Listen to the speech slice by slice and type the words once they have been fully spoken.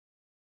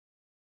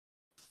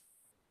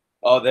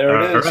Oh, there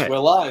it All is. right. We're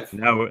live.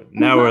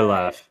 Now we're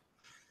live.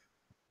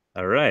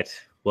 All right.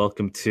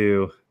 Welcome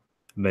to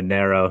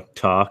Monero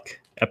Talk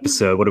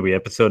episode. What are we?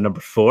 Episode number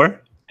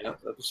 4. Yep,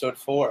 episode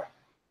 4.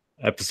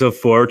 Episode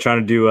 4. We're trying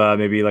to do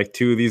maybe like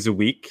 2 of these a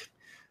week.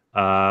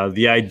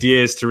 The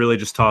idea is to really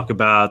just talk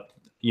about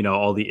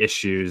all the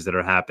issues that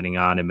are happening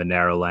on in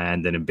Monero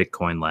land and in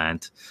Bitcoin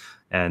land.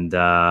 And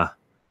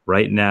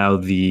right now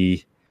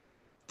the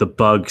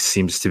bug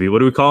seems to be, what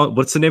do we call it?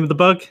 What's the name of the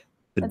bug?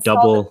 It's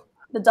called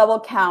the double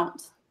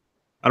count.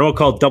 I don't want to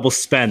call it double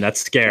spend. That's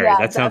scary. Yeah,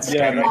 that sounds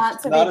scary.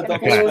 Not to Not a be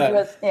double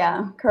confused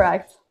spend. with,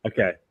 correct.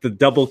 Okay, the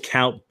double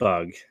count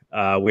bug,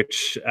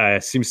 which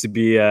seems to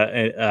be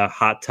a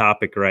hot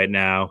topic right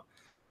now.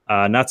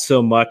 Not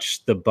so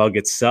much the bug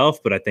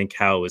itself, but I think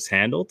how it was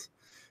handled.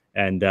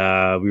 And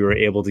we were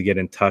able to get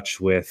in touch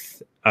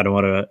with,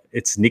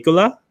 it's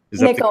Nicola?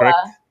 Is that the correct?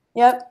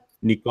 Yep.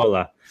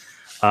 Nicola,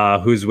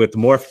 who's with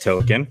Morph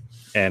Token.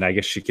 And I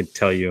guess she could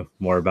tell you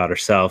more about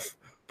herself.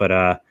 But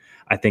I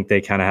think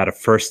they kind of had a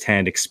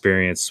firsthand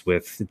experience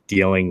with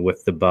dealing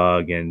with the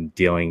bug and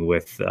dealing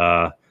with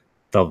the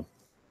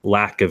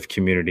lack of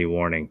community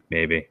warning,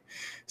 maybe.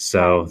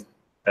 So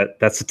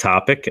that's the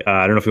topic.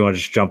 I don't know if you want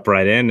to just jump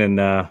right in and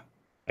I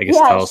guess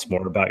tell us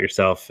more about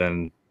yourself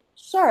and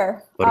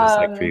sure what it was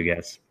like for you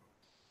guys.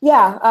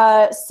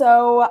 Yeah.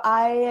 So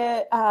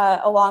I,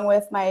 along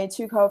with my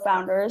 2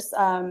 co-founders,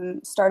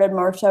 started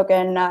Morph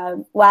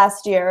Token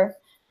last year.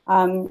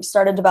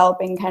 Started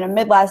developing kind of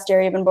mid last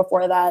year, even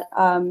before that.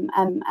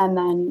 And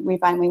then we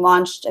finally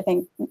launched, I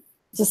think,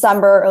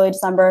 early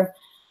December.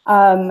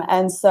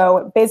 And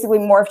so basically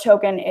Morph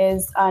Token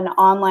is an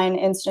online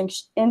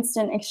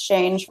instant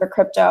exchange for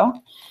crypto.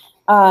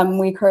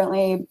 We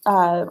currently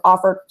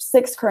offer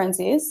 6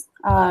 currencies,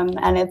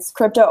 and it's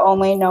crypto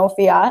only, no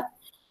fiat.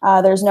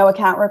 There's no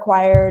account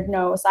required,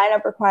 no sign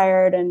up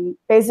required, and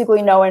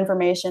basically no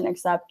information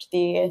except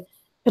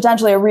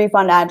potentially a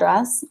refund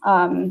address.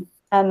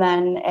 And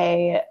then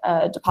a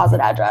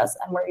deposit address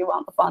and where you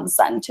want the funds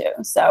sent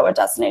to, so a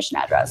destination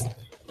address.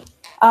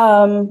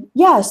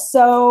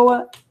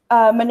 So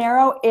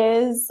Monero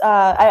is,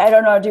 I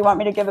don't know, do you want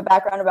me to give a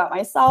background about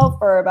myself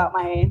or about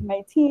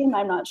my team?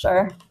 I'm not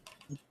sure.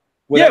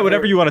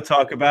 Whatever you want to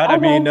talk about. Okay. I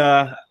mean,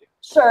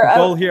 sure. The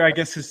goal here, I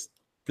guess, is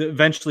to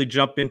eventually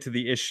jump into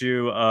the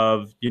issue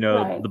of,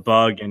 Right. the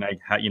bug and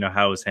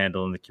how it was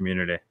handled in the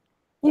community.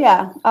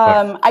 Yeah.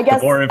 I guess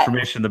the more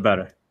information, the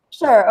better.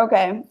 Sure.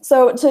 Okay.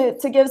 So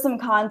to give some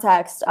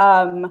context,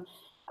 my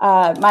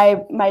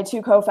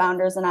 2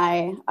 co-founders and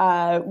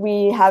I,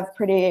 we have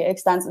pretty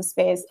extensive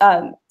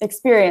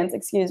experience,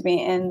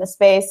 in the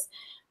space.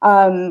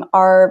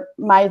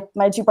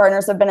 My 2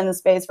 partners have been in the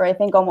space for, I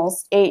think,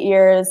 almost 8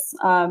 years,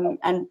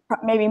 and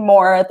maybe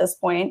more at this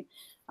point.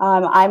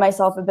 I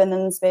myself have been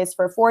in the space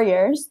for 4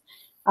 years,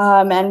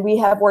 and we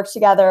have worked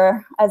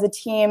together as a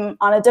team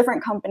on a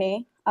different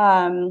company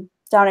down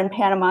in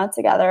Panama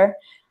together.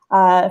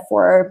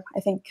 For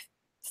I think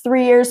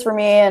 3 years for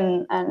me,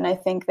 and I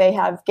think they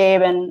have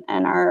Gabe and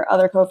our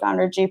other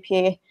co-founder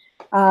GP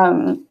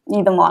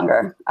even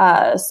longer.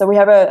 So we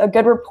have a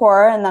good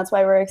rapport, and that's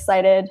why we're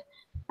excited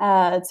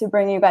to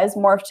bring you guys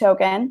Morph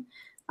Token.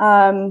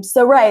 So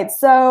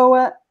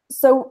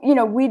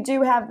we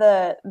do have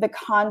the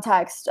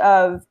context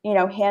of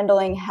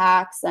handling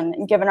hacks,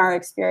 and given our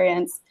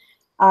experience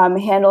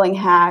handling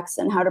hacks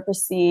and how to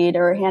proceed,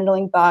 or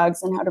handling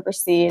bugs and how to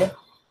proceed.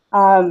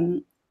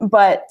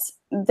 But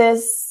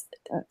this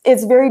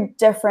is very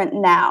different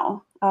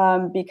now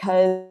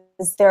because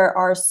there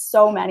are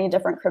so many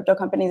different crypto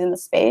companies in the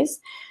space.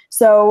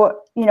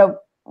 So,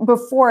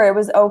 before it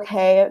was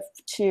okay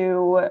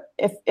to,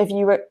 if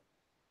you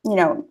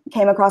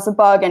came across a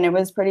bug and it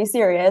was pretty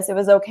serious, it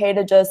was okay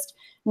to just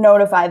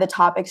notify the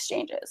top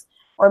exchanges.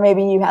 Or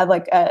maybe you had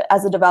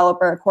as a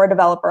developer, a core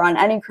developer on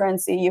any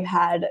currency, you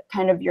had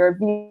kind of your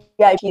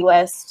VIP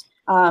list,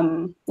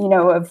 of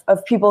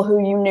people who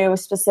you knew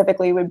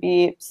specifically would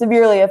be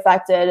severely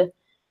affected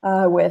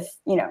with,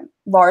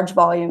 large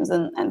volumes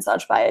and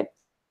such by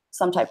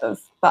some type of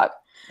bug.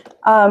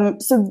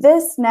 So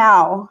this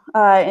now,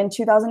 in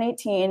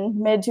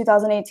 2018, mid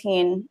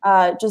 2018,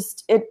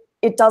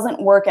 it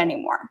doesn't work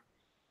anymore.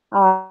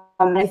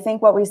 I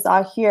think what we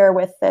saw here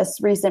with this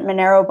recent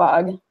Monero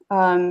bug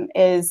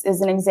is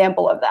an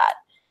example of that,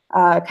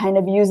 kind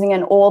of using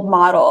an old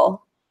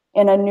model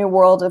in a new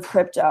world of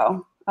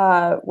crypto.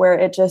 Where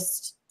it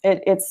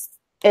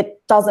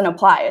doesn't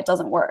apply, it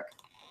doesn't work.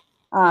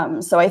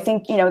 So I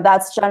think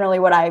that's generally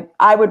what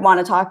I would want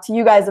to talk to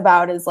you guys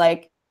about is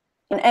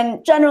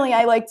and generally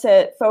I like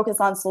to focus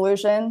on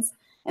solutions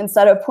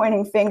instead of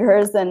pointing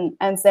fingers and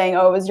saying,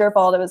 oh, it was your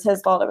fault, it was his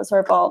fault, it was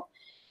her fault.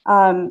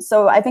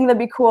 So I think that'd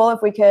be cool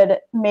if we could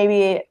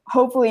maybe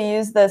hopefully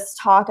use this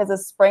talk as a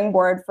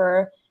springboard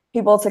for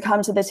people to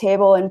come to the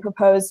table and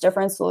propose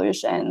different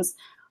solutions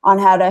on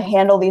how to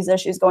handle these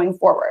issues going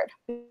forward.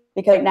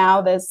 Because right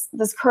now this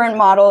current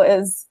model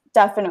is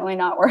definitely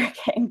not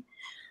working.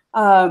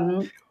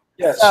 So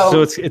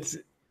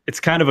it's it's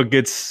kind of a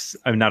good,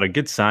 I'm not a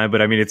good sign,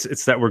 but I mean,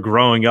 it's that we're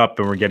growing up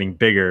and we're getting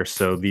bigger.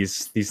 So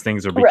these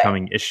things are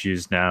becoming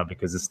issues now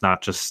because it's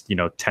not just,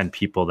 10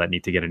 people that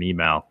need to get an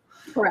email.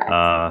 Correct.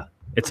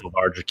 It's a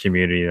larger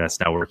community that's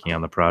now working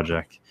on the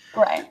project.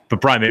 Right. But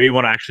Brian, maybe you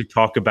want to actually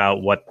talk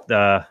about what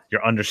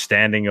your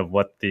understanding of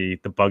what the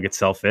bug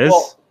itself is.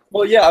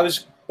 Well, yeah.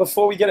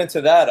 Before we get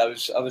into that, I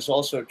was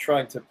also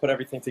trying to put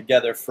everything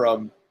together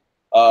from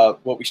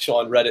what we saw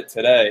on Reddit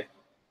today,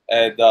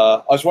 and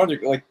I was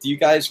wondering, like, do you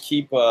guys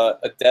keep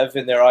a dev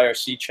in their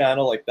IRC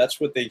channel? Like, that's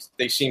what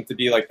they seem to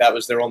be like. That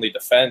was their only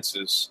defense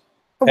is,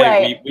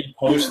 hey, we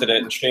posted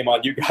it, and shame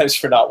on you guys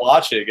for not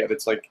watching. And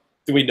it's like,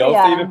 do we know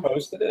if they even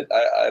posted it?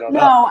 I don't know.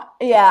 No,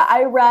 yeah,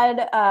 I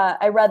read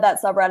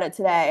that subreddit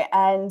today,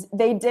 and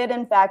they did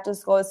in fact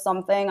disclose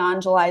something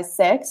on July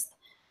 6th,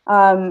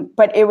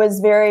 but it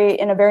was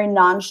in a very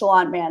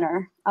nonchalant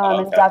manner,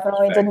 and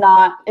definitely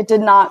did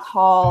not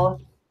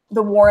call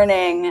the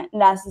warning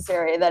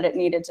necessary that it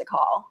needed to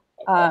call.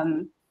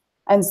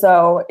 And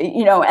so,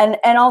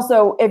 and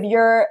also if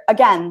you're,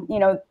 again,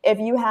 if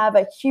you have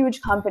a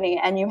huge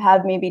company and you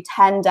have maybe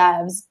 10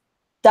 devs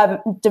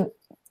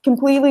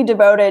completely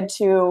devoted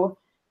to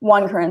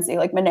one currency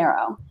like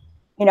Monero,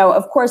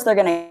 of course they're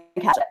going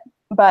to catch it.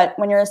 But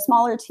when you're a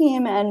smaller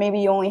team and maybe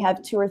you only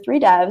have 2 or 3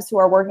 devs who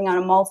are working on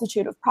a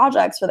multitude of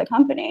projects for the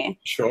company,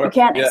 you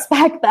can't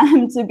expect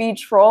them to be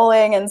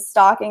trolling and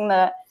stalking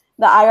the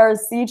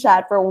IRC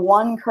chat for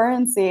one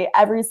currency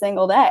every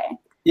single day.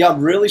 Yeah,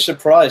 I'm really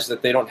surprised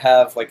that they don't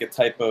have like a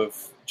type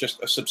of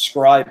just a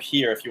subscribe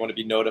here if you want to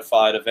be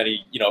notified of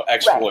any,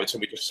 exploits, and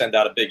we just send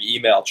out a big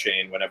email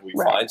chain whenever we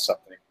find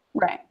something.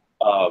 Right.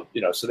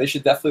 So they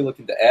should definitely look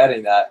into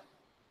adding that.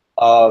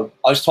 I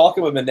was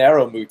talking with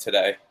Monero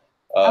today.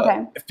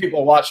 If people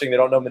are watching, they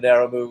don't know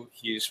Monero.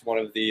 He's one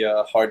of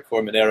the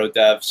hardcore Monero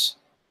devs.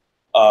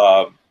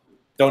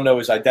 Don't know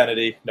his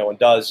identity. No one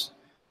does.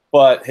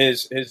 But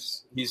he's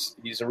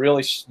a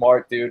really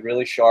smart dude,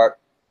 really sharp.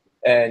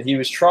 And he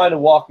was trying to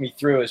walk me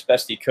through as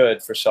best he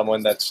could for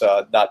someone that's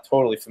not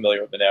totally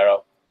familiar with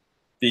Monero,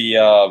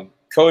 the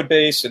code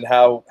base and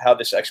how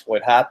this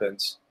exploit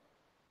happens.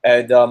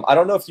 And I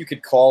don't know if you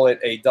could call it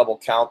a double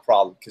count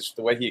problem, because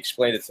the way he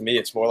explained it to me,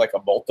 it's more like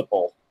a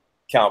multiple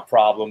count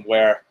problem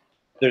where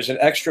there's an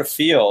extra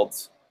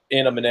field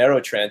in a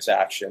Monero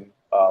transaction,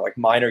 like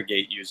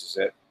MinerGate uses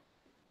it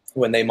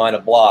when they mine a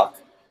block,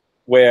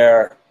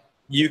 where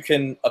you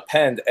can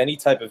append any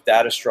type of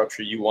data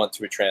structure you want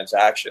to a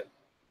transaction.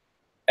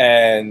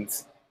 And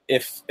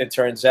if it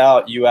turns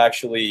out you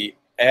actually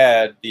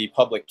add the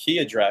public key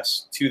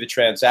address to the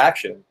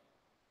transaction,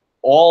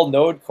 all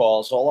node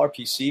calls, all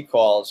RPC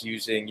calls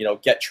using,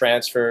 get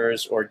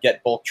transfers or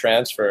get bulk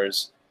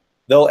transfers,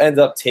 they'll end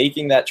up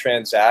taking that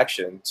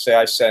transaction. Say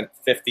I sent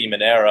 50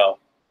 Monero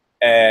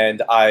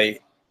and I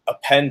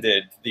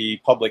appended the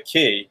public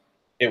key,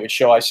 it would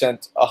show I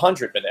sent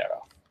 100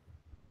 Monero.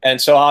 And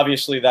so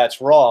obviously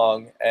that's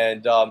wrong.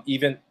 And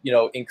even,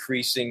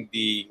 increasing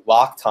the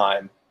lock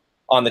time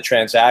on the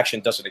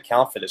transaction doesn't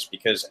account for this,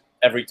 because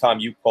every time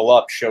you pull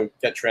up show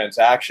get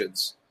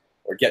transactions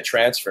or get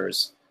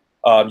transfers,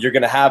 you're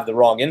going to have the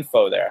wrong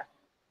info there.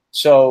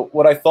 So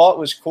what I thought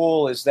was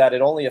cool is that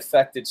it only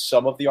affected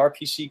some of the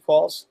RPC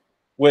calls,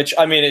 which,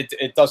 I mean,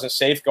 it doesn't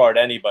safeguard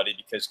anybody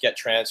because get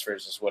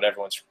transfers is what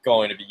everyone's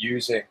going to be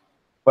using.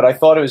 But I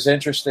thought it was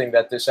interesting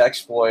that this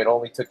exploit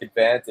only took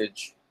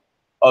advantage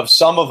of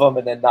some of them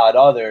and then not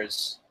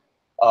others.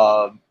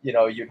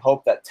 You'd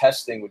hope that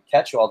testing would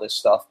catch all this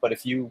stuff. But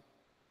if you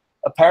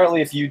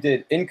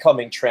did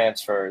incoming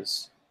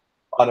transfers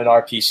on an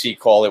RPC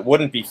call, it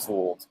wouldn't be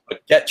fooled.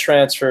 But get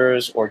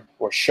transfers or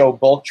show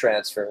bulk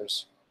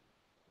transfers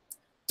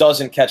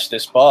doesn't catch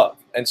this bug.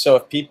 And so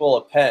if people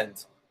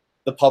append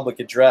the public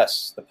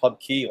address, the pub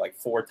key, like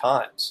 4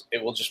 times,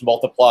 it will just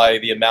multiply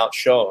the amount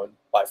shown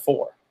by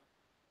 4.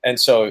 And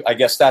so I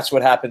guess that's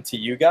what happened to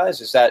you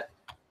guys. Is that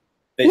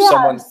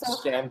someone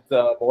scammed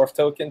the Morph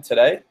token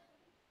today?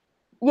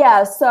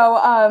 Yeah,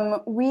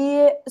 so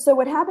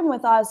what happened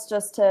with us,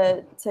 just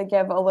to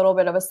give a little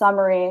bit of a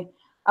summary,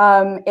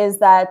 is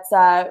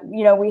that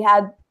we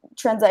had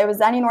it was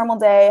any normal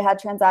day, had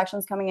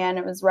transactions coming in.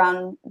 It was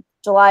around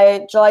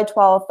July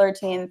 12th,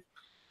 13th,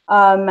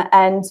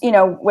 and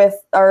with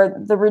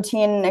the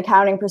routine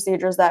accounting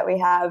procedures that we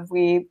have,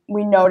 we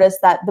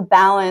noticed that the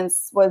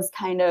balance was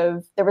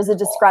there was a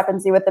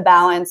discrepancy with the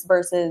balance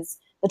versus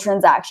the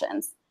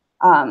transactions.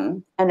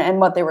 And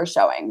what they were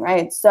showing,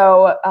 right?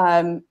 So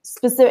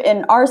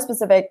in our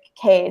specific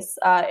case,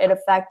 it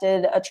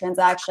affected a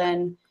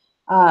transaction,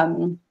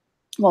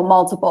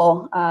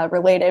 multiple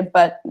related,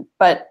 but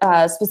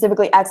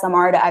specifically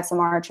XMR to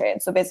XMR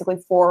trade. So basically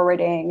a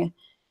forwarding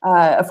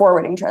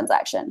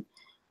transaction.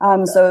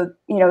 So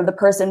the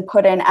person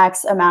put in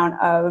X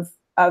amount of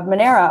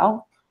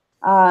Monero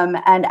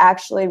and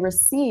actually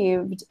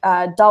received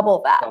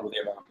double that. Double the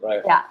amount,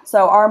 right? Yeah.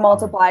 So our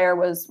multiplier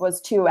was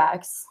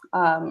 2x.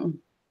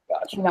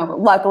 Gotcha.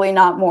 Luckily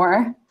not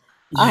more.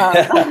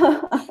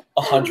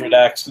 100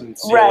 100x and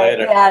see right. you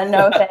later. Yeah,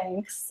 no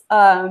thanks.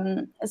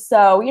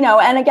 So,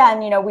 and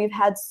again, we've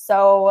had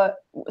so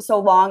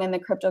long in the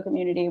crypto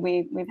community,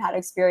 we've had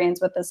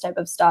experience with this type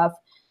of stuff,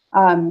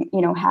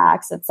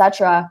 hacks,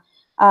 etc.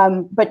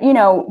 But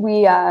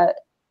we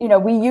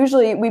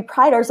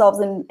pride ourselves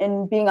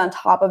in being on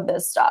top of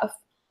this stuff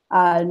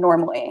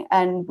normally,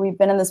 and we've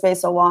been in the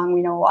space so long.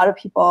 We know a lot of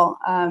people,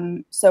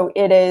 so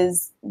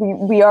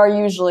we are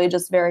usually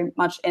just very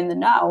much in the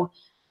know.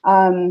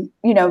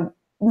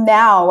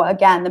 Now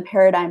again, the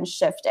paradigm's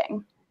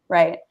shifting,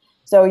 right?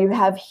 So you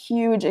have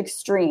huge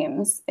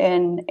extremes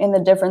in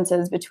the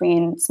differences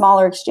between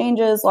smaller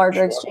exchanges,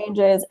 larger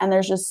exchanges, and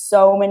there's just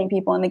so many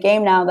people in the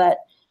game now that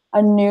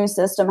a new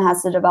system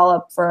has to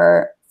develop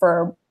for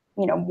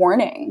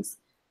warnings.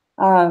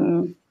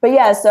 But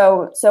yeah,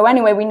 so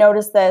anyway, we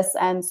noticed this,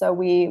 and so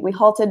we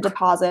halted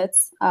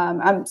withdrawals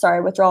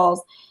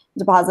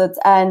deposits,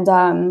 and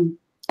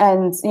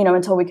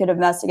until we could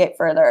investigate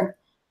further.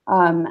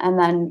 And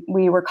then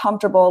we were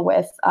comfortable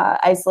with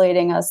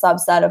isolating a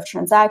subset of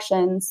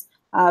transactions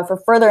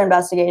for further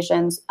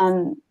investigations,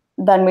 and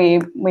then we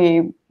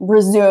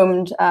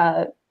resumed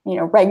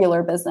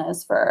regular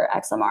business for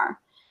XMR.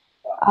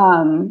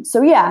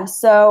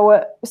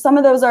 So some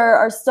of those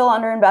are still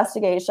under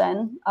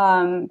investigation,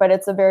 but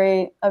it's a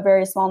very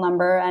small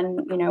number,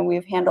 and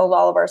we've handled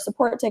all of our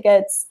support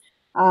tickets.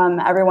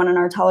 Everyone in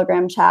our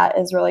Telegram chat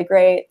is really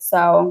great.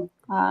 So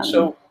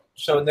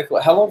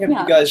Nicola, how long have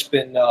you guys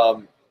been?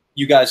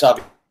 You guys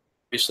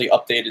obviously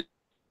updated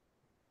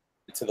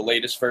to the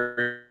latest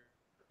version,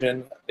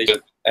 and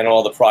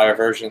all the prior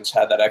versions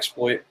had that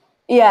exploit.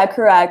 Yeah,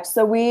 correct.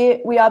 So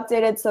we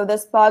updated. So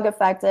this bug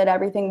affected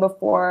everything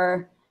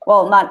before.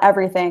 Well, not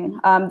everything.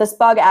 This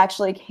bug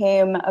actually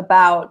came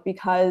about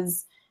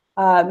because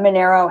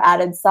Monero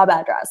added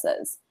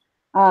sub-addresses.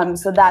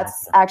 So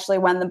that's actually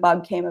when the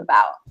bug came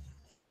about.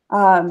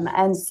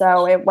 And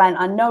so it went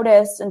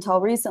unnoticed until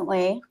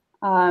recently.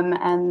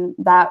 And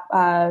that,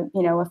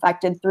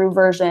 affected through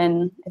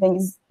version, I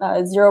think,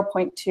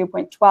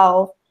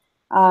 0.2.12.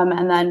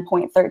 And then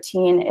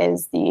 0.13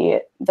 is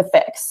the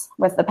fix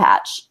with the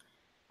patch.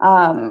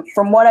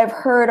 From what I've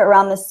heard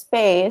around the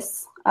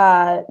space,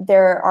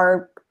 there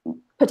are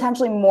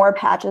potentially more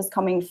patches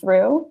coming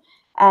through,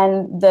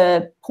 and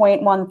the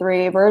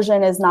 0.13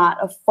 version is not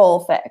a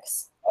full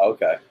fix.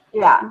 Okay.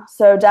 Yeah,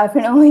 so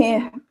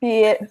definitely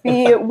be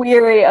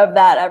weary of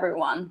that,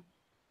 everyone.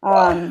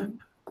 And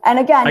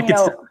again,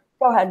 go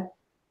ahead.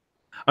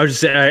 I was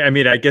just saying, I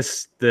mean, I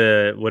guess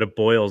what it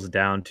boils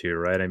down to,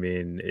 right? I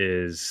mean,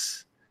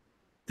 is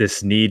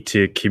this need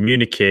to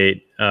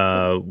communicate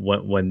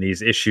when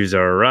these issues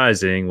are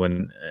arising,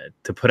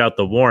 to put out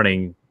the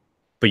warning,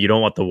 but you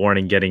don't want the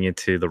warning getting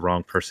into the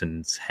wrong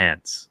person's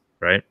hands,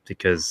 right?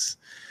 Because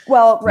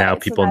now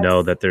people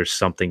know that there's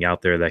something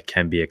out there that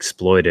can be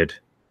exploited.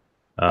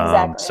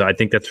 Exactly. So I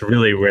think that's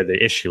really where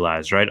the issue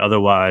lies, right?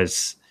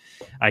 Otherwise,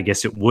 I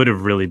guess it would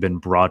have really been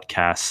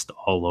broadcast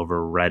all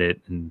over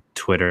Reddit and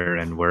Twitter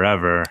and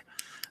wherever.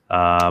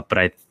 But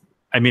I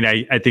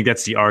think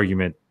that's the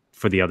argument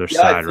for the other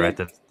side, right?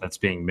 That's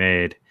being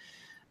made.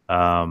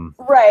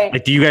 Right.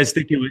 Like, do you guys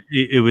think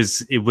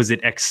was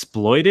it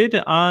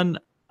exploited on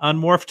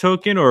Morph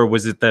Token, or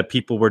was it that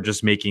people were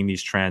just making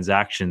these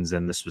transactions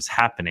and this was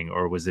happening,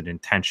 or was it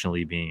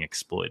intentionally being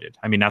exploited?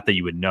 I mean, not that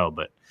you would know,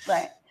 but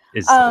right.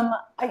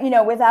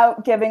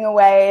 Without giving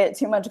away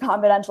too much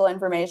confidential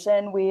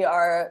information, we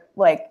are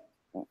with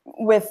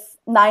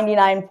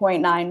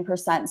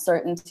 99.9%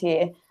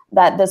 certainty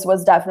that this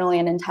was definitely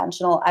an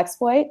intentional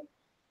exploit.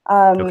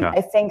 Okay.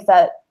 I think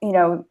that,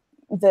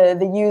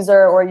 the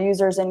user or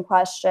users in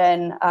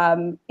question,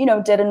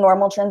 did a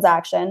normal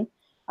transaction,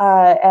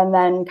 and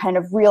then kind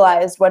of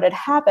realized what had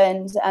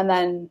happened, and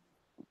then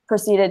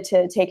proceeded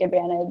to take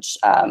advantage,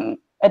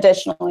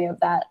 additionally, of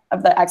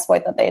the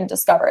exploit that they had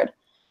discovered.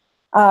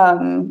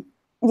 So,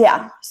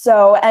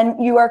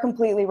 and you are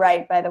completely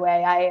right, by the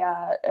way,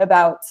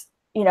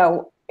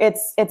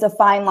 it's a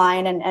fine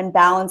line and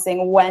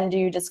balancing when do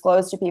you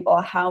disclose to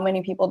people, how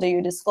many people do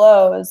you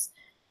disclose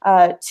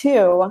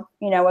to,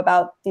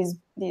 about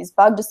these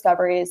bug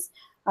discoveries.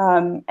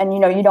 And,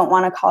 you don't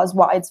want to cause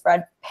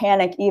widespread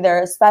panic either,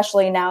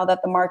 especially now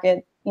that the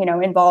market,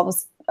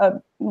 involves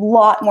a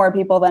lot more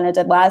people than it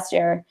did last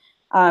year.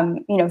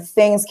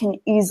 Things can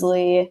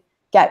easily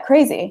get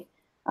crazy.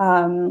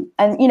 And,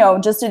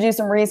 just to do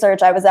some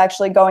research, I was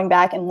actually going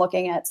back and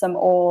looking at some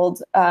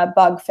old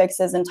bug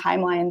fixes and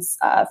timelines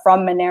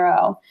from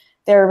Monero.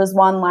 There was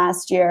one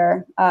last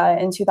year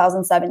in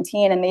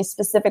 2017, and they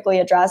specifically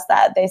addressed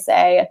that. They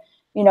say,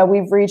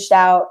 we've reached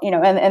out,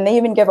 and they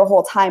even give a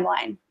whole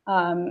timeline.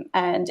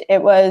 And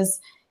it was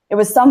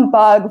some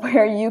bug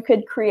where you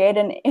could create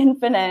an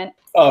infinite,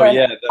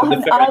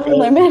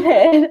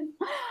 unlimited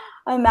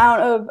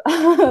amount of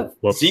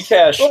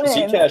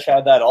Zcash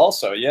had that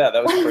also. Yeah,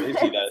 that was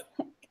crazy.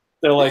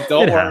 They're like,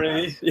 don't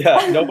worry.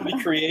 Yeah, nobody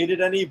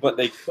created any, but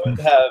they could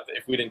have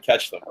if we didn't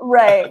catch them.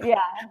 Right. Yeah.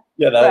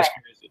 Yeah, that was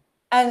crazy.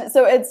 And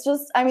so it's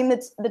just, I mean,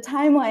 the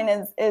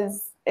timeline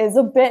is is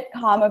a bit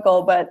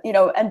comical, but, you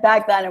know, and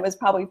back then it was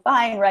probably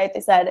fine, right?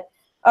 They said,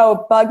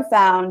 oh, bug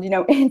found, you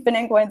know,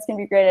 infinite coins can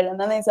be created. And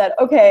then they said,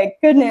 okay,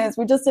 good news.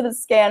 We just did a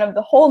scan of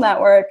the whole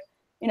network.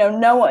 You know,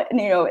 no one,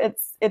 you know,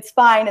 it's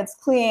fine. It's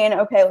clean.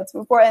 Okay, let's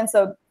move forward. And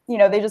so, you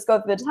know, they just go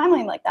through the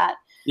timeline like that.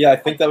 Yeah, I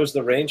think that was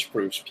the range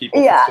proofs.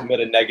 People could submit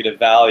a negative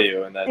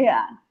value and then.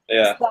 Yeah.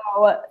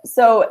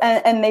 So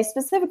and they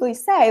specifically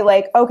say,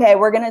 like, okay,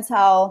 we're going to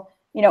tell,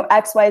 you know,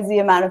 XYZ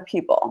amount of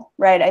people,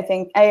 right? I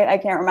think, I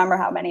can't remember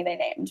how many they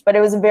named, but it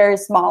was a very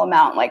small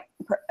amount. Like,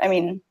 I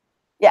mean,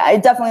 yeah,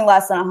 definitely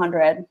less than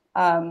 100.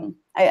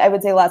 I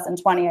would say less than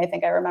 20, I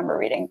think I remember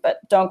reading, but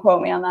don't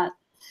quote me on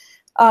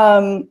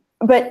that.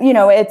 But, you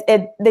know,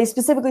 they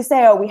specifically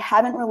say, oh, we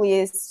haven't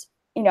released,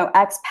 you know,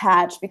 X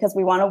patch because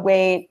we want to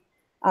wait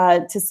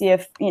to see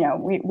if, you know,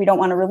 we don't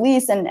want to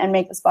release and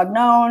make this bug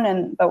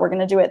known, but we're going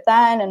to do it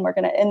then, and we're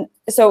going to, and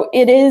so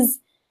it is,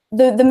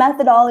 the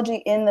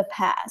methodology in the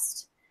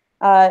past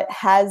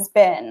has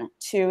been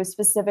to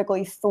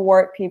specifically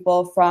thwart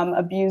people from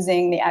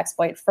abusing the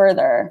exploit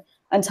further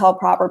until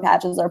proper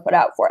patches are put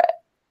out for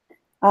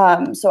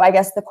it. So I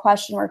guess the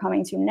question we're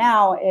coming to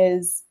now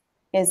is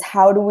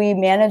how do we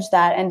manage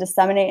that and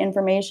disseminate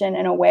information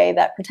in a way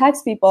that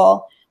protects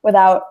people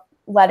without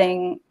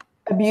letting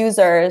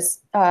abusers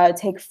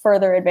take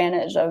further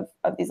advantage of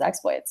these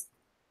exploits?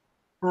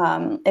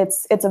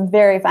 It's a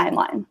very fine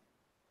line.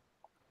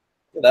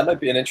 Yeah, that might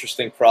be an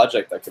interesting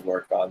project I could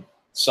work on.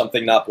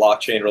 Something not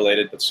blockchain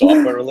related, but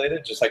software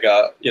related, just like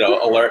a, you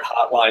know, alert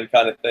hotline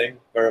kind of thing,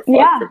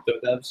 verified crypto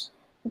devs.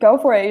 Go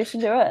for it. You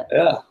should do it.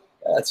 Yeah,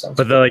 that sounds.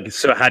 But like,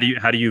 so how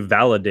do you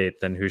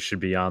validate then who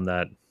should be on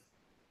that?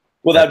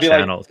 Well, that'd be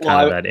channel, like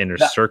kind of that inner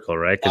circle,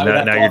 right?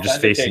 Because now you're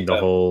just facing the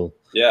whole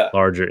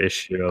larger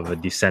issue of a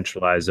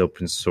decentralized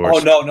open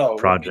source. Oh no,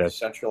 project. It wouldn't be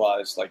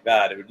decentralized like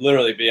that. It would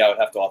literally be I would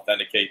have to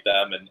authenticate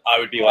them, and I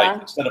would be like,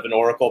 instead of an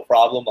Oracle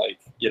problem, like,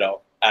 you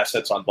know,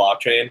 assets on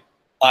blockchain,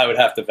 I would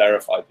have to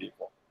verify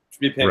people. It would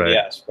be a pain in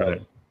the ass,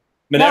 right?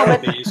 Monero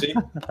would be easy,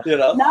 you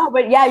know. No,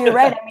 but yeah, you're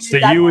right. I mean, so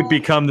you would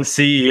become the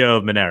CEO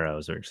of Monero,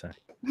 is what you're saying?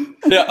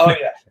 Yeah. Oh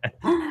yeah.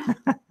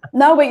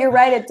 No, but you're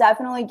right. It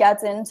definitely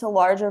gets into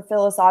larger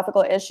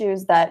philosophical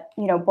issues that,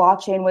 you know,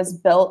 blockchain was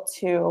built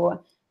to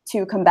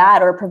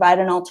combat or provide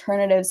an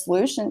alternative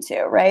solution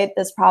to, right?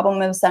 This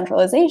problem of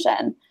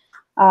centralization.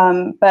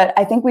 But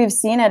I think we've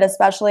seen it,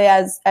 especially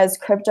as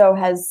crypto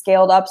has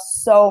scaled up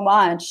so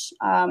much,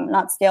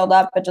 not scaled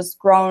up, but just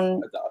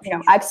grown,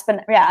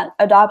 adoption. You know,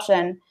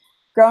 adoption,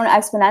 grown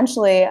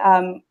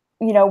exponentially.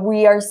 You know,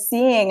 we are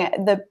seeing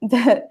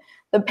the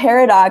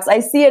paradox. I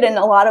see it in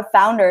a lot of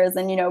founders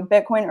and, you know,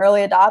 Bitcoin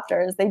early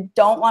adopters. They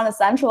don't want to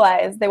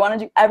centralize. They want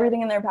to do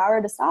everything in their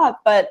power to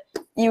stop. But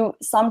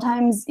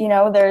sometimes, you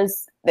know,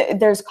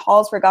 there's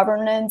calls for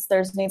governance,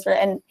 there's needs for,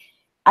 and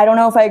I don't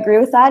know if I agree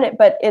with that,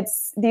 but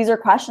these are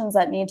questions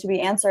that need to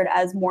be answered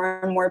as more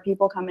and more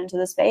people come into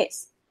the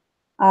space.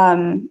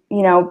 You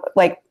know,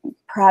 like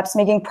perhaps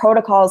making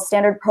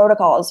standard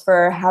protocols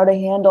for how to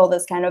handle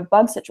this kind of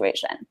bug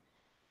situation.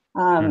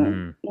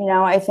 You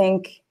know, I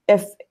think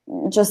if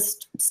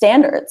just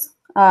standards,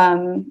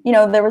 you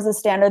know, there was a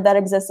standard that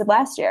existed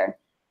last year,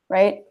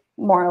 right?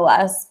 More or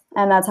less.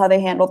 And that's how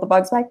they handled the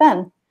bugs back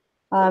then.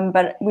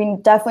 But we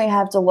definitely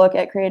have to look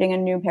at creating a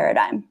new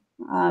paradigm.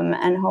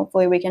 And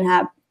hopefully we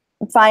can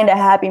find a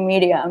happy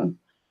medium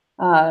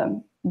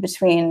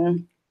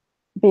between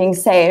being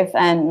safe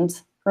and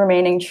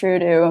remaining true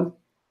to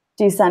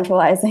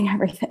decentralizing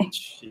everything.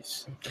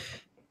 Jeez.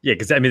 Yeah,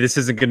 because I mean, this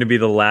isn't going to be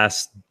the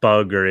last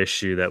bug or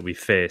issue that we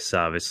face,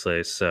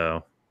 obviously.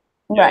 So,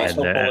 right,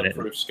 and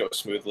proofs go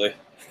smoothly.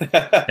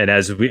 And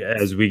as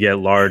we get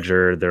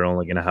larger, they're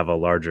only going to have a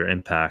larger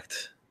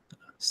impact.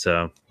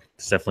 So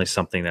it's definitely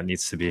something that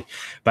needs to be.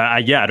 But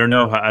I don't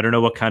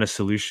know what kind of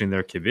solution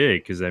there could be,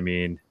 because I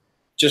mean,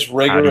 just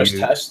rigorous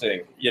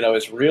testing, you know,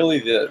 is really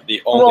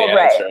the only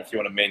answer if you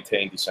want to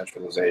maintain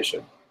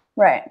decentralization.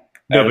 Right.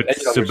 No, but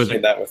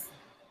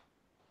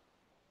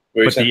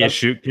the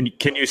issue,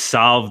 can you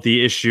solve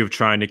the issue of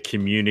trying to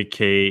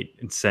communicate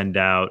and send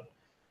out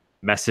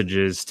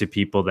messages to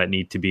people that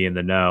need to be in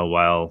the know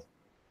while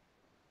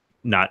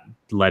not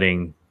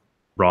letting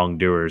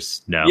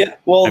wrongdoers know? Yeah,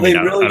 well,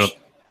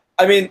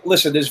 I mean,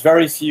 listen, there's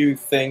very few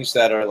things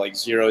that are like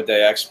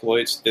 0-day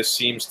exploits. This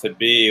seems to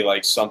be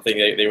like something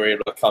they were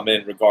able to come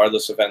in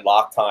regardless of end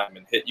lock time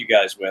and hit you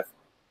guys with.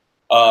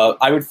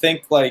 I would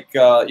think like,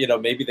 you know,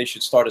 maybe they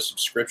should start a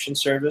subscription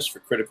service for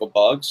critical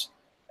bugs.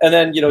 And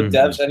then, you know,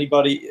 devs,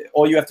 anybody,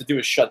 all you have to do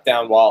is shut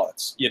down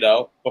wallets, you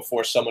know,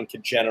 before someone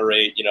can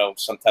generate, you know,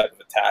 some type of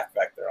attack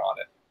vector on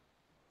it.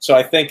 So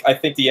I think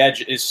the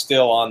edge is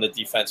still on the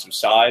defensive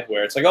side,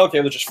 where it's like, okay,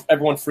 let's just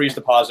everyone freeze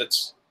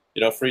deposits,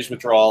 you know, freeze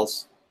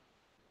withdrawals,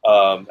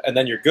 and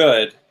then you're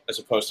good, as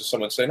opposed to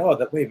someone saying, oh,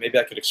 wait, maybe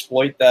I could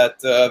exploit that.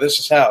 This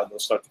is how, and they'll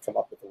start to come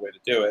up with a way to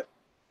do it.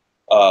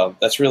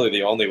 That's really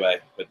the only way,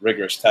 but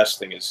rigorous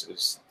testing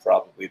is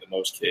probably the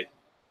most key.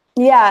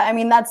 Yeah, I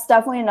mean, that's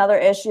definitely another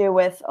issue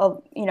with,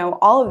 you know,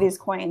 all of these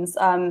coins.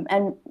 And,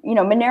 you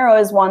know,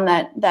 Monero is one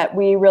that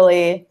we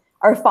really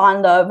are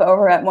fond of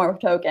over at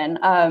Morph Token.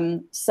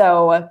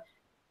 So,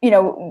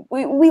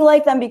 we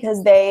like them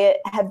because they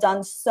have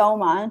done so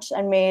much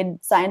and made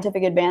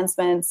scientific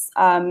advancements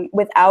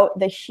without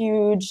the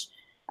huge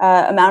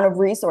amount of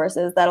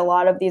resources that a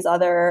lot of these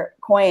other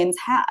coins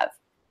have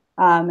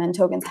and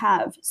tokens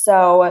have.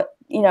 So,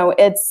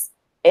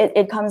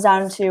 it comes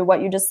down to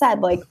what you just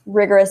said, like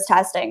rigorous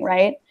testing,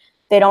 right?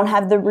 They don't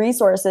have the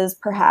resources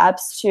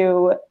perhaps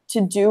to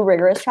do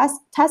rigorous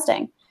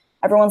testing.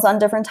 Everyone's on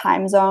different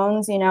time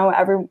zones,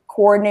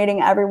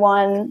 coordinating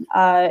everyone.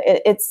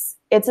 It's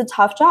a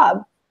tough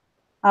job.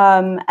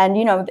 And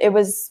it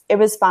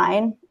was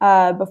fine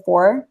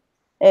before.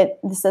 The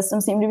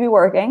system seemed to be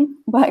working,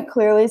 but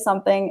clearly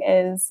something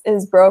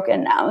is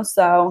broken now.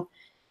 So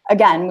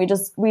again,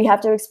 we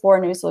have to explore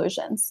new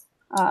solutions.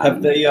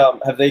 Have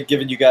they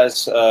given you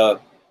guys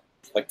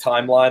like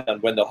timeline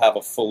on when they'll have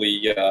a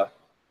fully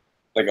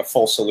like a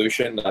full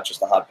solution, not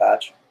just a hot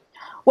patch?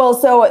 Well,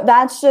 so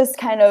that's just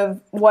kind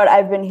of what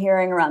I've been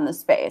hearing around the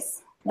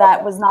space.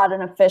 That was not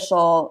an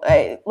official,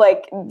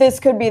 like this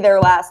could be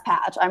their last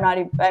patch.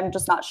 I'm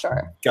just not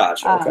sure.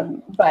 Gotcha.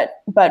 Okay.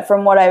 But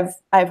from what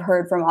I've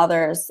heard from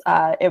others,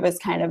 it was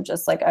kind of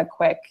just like a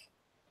quick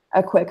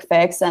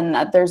fix, and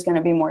that there's going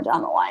to be more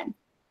down the line.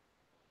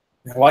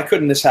 Why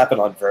couldn't this happen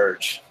on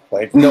Verge?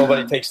 Like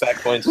nobody takes that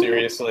coin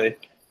seriously.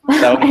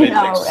 That would have made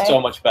things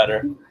so much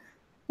better.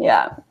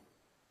 Yeah.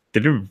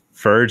 Didn't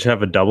Verge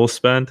have a double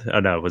spend? Oh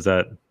no, was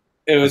that?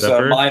 It was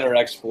a miner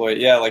exploit.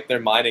 Yeah, like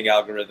their mining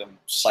algorithm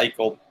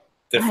cycled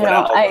different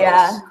algos.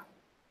 Yeah.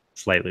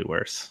 Slightly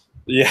worse.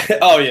 Yeah.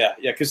 Oh yeah.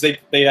 Yeah. Because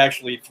they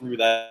actually threw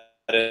that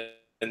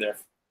in there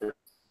for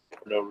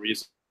no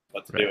reason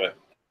but to do it.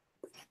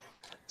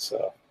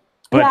 So.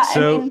 But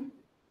yeah,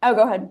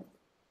 go ahead.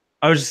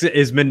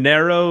 Is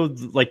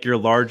Monero like your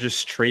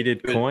largest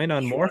traded coin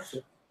on Morph?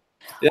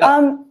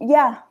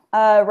 Yeah.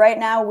 Right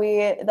now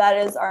that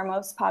is our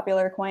most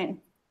popular coin.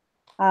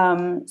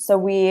 So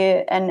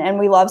we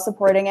love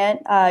supporting it.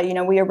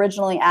 We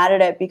originally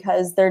added it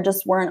because there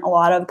just weren't a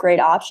lot of great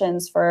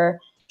options for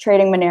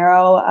trading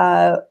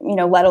Monero,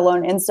 let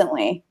alone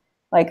instantly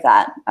like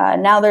that.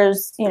 Now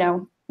there's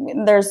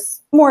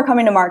more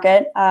coming to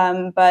market.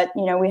 But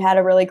we had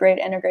a really great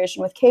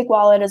integration with Cake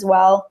Wallet as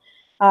well.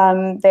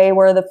 They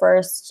were the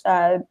first,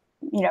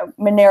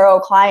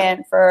 Monero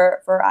client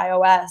for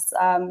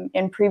iOS.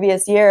 In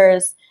previous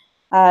years,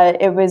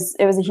 it was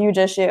a huge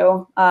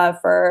issue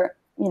for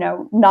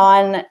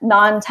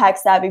non-tech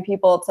savvy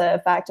people to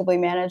effectively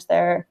manage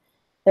their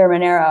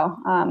Monero.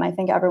 I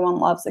think everyone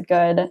loves a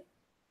good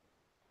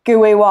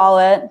GUI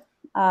wallet.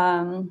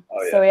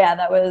 So yeah,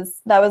 that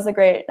was a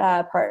great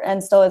part,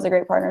 and still is a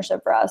great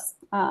partnership for us.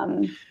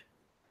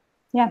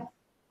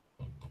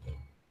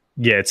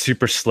 Yeah, it's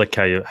super slick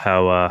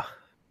how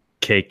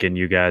Cake and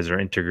you guys are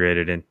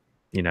integrated, and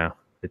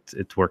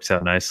it works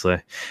out nicely.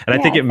 And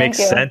I think it makes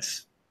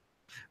sense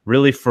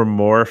really for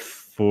Morph.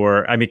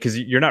 Because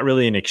you're not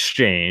really an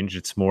exchange.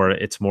 It's more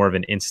of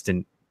an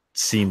instant,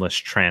 seamless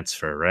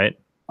transfer, right?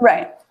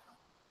 Right.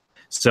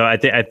 So I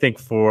think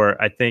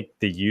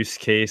the use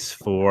case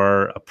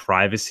for a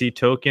privacy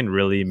token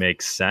really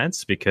makes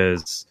sense,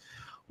 because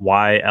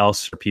why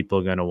else are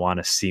people going to want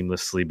to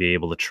seamlessly be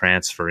able to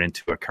transfer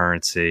into a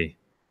currency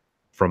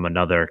from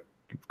another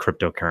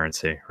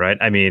cryptocurrency, right?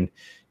 I mean,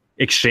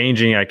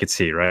 exchanging, I could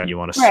see, right? You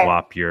want to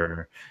swap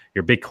your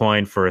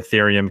Bitcoin for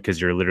Ethereum because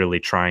you're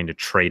literally trying to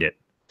trade it.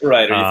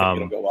 Right, or you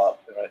think it'll go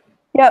up, right?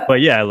 Yep.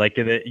 But yeah, like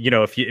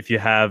if you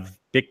have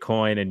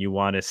Bitcoin and you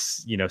want to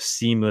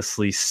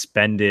seamlessly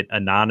spend it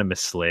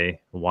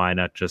anonymously, why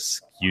not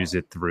just use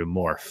it through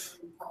Morph?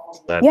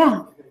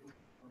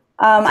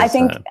 I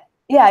think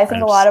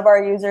a lot of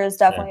our users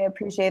definitely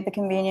appreciate the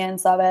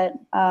convenience of it.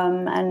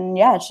 And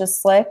yeah, it's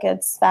just slick,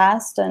 it's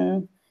fast,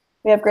 and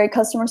we have great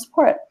customer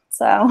support.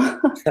 So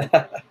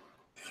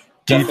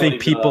do you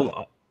think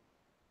people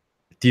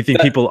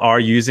are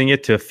using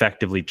it to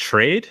effectively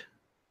trade?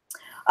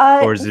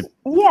 Or is it?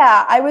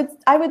 Yeah, I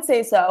would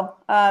say so.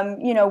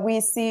 We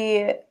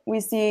see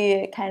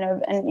kind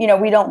of,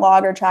 and we don't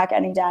log or track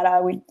any data.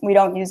 We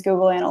don't use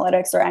Google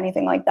Analytics or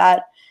anything like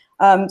that.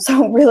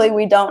 So really,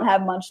 we don't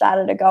have much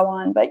data to go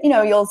on. But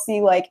you'll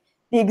see like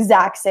the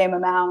exact same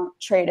amount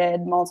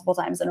traded multiple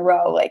times in a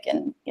row, like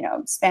in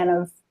span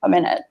of a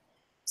minute.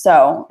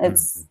 So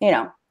it's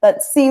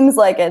that seems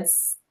like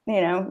it's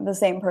the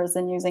same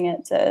person using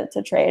it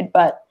to trade,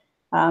 but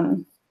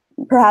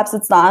perhaps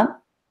it's not.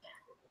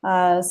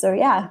 But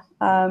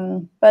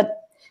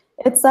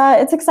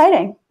it's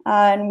exciting,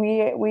 and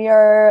we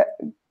are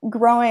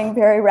growing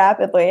very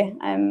rapidly.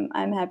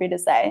 I'm happy to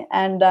say,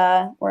 and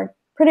we're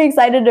pretty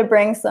excited to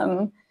bring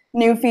some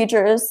new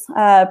features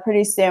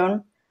pretty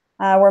soon.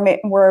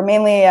 We're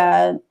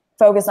mainly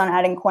focused on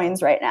adding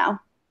coins right now,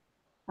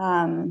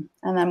 and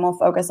then we'll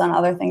focus on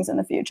other things in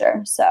the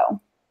future. So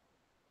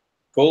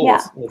cool.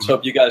 Yeah. Let's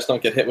hope you guys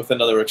don't get hit with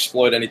another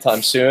exploit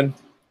anytime soon.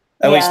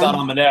 At least not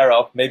on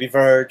Monero, maybe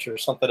Verge or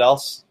something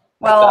else.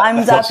 Well,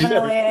 I'm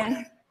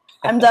definitely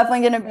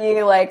going to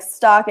be like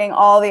stalking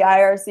all the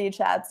IRC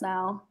chats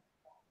now.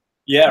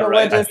 Yeah,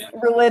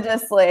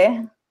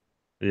 religiously.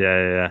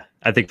 Yeah.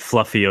 I think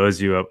Fluffy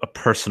owes you a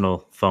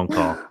personal phone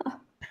call.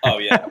 Oh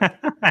yeah,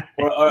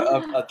 or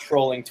a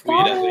trolling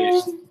tweet at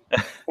least.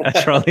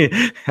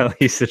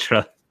 At least a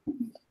troll.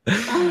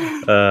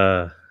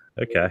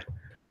 Okay.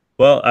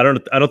 Well, I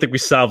don't think we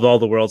solved all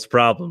the world's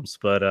problems,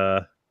 but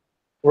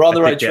we're on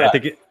the right track.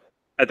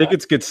 I think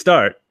it's a good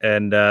start,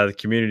 and the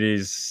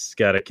community's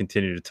got to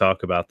continue to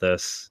talk about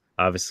this.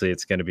 Obviously,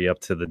 it's going to be up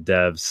to the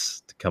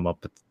devs to come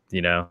up with,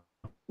 yeah,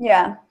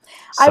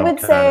 I would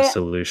say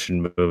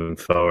solution moving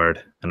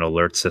forward, an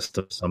alert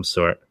system of some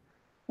sort.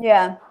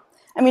 Yeah.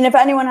 I mean, if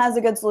anyone has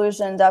a good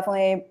solution,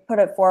 definitely put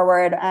it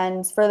forward.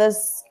 And for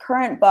this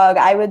current bug,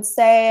 I would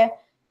say,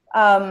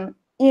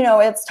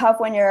 it's tough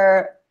when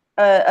you're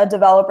a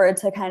developer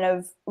to kind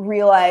of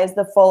realize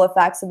the full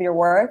effects of your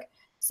work.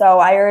 So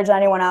I urge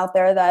anyone out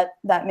there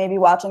that may be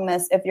watching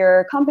this, if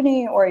your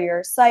company or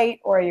your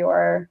site or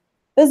your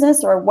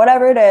business or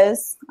whatever it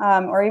is,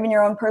 or even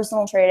your own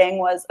personal trading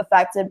was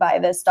affected by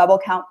this double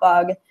count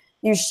bug,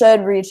 you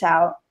should reach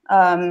out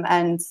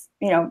and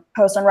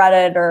post on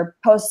Reddit or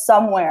post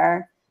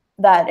somewhere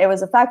that it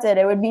was affected.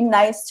 It would be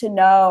nice to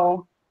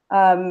know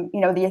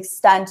the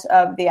extent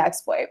of the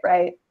exploit,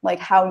 right? Like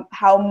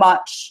how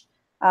much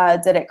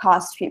did it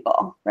cost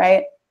people,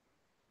 right?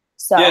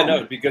 So yeah, no,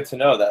 it'd be good to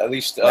know that at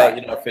least right.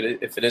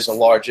 If it is a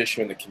large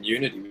issue in the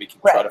community, we can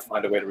try to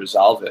find a way to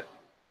resolve it.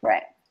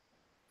 Right.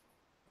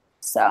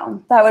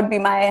 So that would be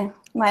my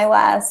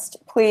last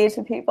plea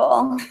to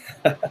people.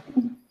 All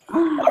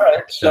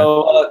right.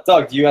 So,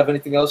 Doug, do you have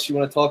anything else you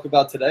want to talk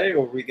about today,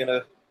 or are we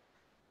gonna?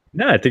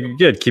 No, I think you're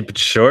good. Keep it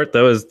short.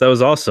 That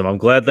was awesome. I'm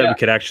glad that we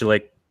could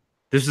actually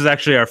this is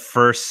actually our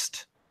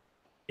first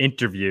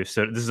interview,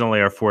 so this is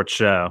only our 4th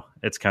show.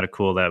 It's kind of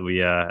cool that we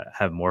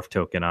have Morph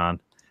Token on.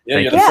 Yeah,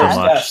 Thank you so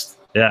much. Guest.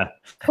 Yeah,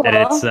 cool. And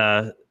it's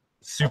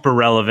super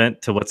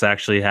relevant to what's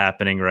actually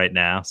happening right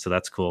now, so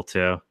that's cool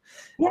too.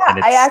 Yeah,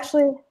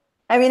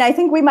 I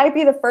think we might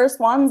be the first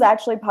ones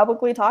actually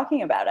publicly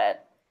talking about it.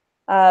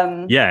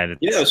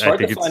 It's hard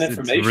to find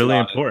information. It's really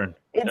important.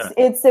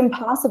 It's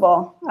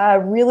impossible.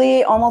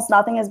 Really, almost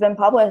nothing has been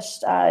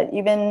published.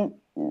 Even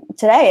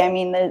today, I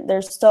mean,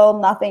 there's still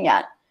nothing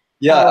yet.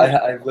 Yeah,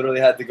 I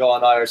literally had to go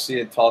on IRC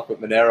and talk with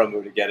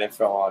Monero to get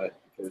info on it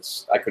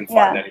because I couldn't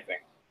find anything.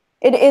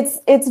 It's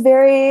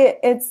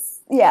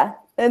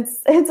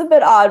a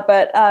bit odd,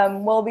 but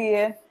we'll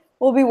be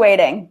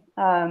waiting.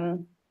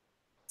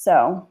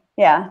 So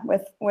yeah,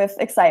 with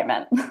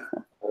excitement.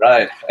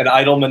 Right, an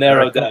idle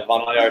Monero dev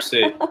on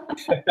IRC.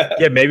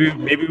 Yeah, maybe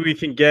we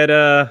can get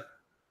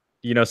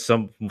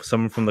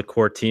someone from the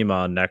core team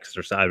on next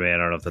or something. I mean, I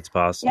don't know if that's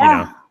possible.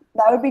 Yeah,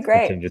 that would be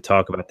great. Continue to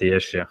talk about the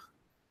issue.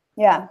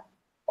 Yeah.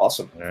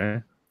 Awesome.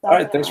 All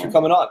right. Thanks for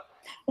coming on.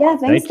 Yeah,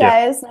 thanks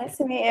guys. Nice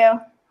to meet you.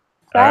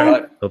 Bye. All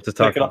right. Hope to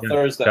talk again.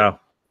 Thursday. Ciao.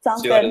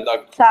 Sounds See good. You later,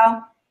 Doug.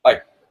 Ciao.